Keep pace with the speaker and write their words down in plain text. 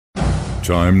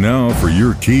Time now for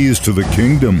your keys to the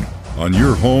kingdom on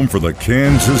your home for the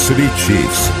Kansas City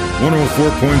Chiefs.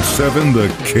 104.7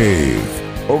 The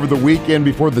Cave. Over the weekend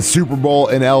before the Super Bowl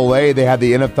in L.A., they had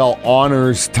the NFL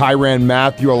honors. Tyrann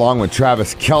Mathieu, along with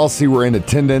Travis Kelce, were in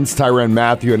attendance. Tyrann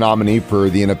Mathieu, a nominee for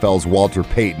the NFL's Walter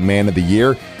Payton Man of the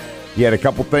Year. He had a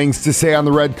couple things to say on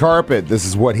the red carpet. This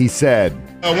is what he said.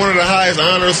 One of the highest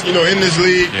honors, in this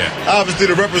league. Obviously,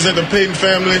 to represent the Payton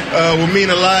family will mean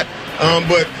a lot.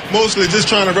 But mostly just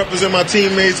trying to represent my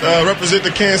teammates, represent the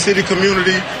Kansas City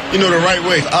community, the right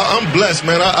way. I'm blessed,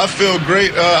 man. I feel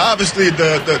great. Obviously,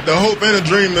 the hope and the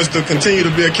dream is to continue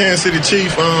to be a Kansas City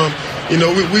Chief.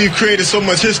 We've created so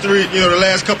much history, the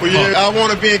last couple of years. I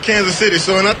want to be in Kansas City,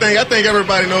 and I think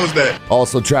everybody knows that.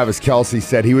 Also, Travis Kelce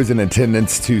said he was in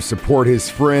attendance to support his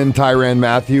friend Tyrann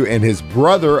Mathieu and his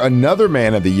brother, another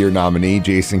Man of the Year nominee,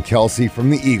 Jason Kelce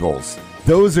from the Eagles.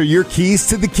 Those are your keys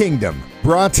to the kingdom.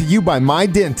 Brought to you by My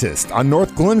Dentist on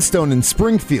North Glenstone in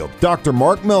Springfield. Dr.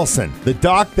 Mark Milson, the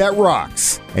doc that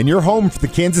rocks. And your home for the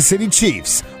Kansas City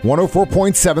Chiefs,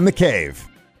 104.7 The Cave.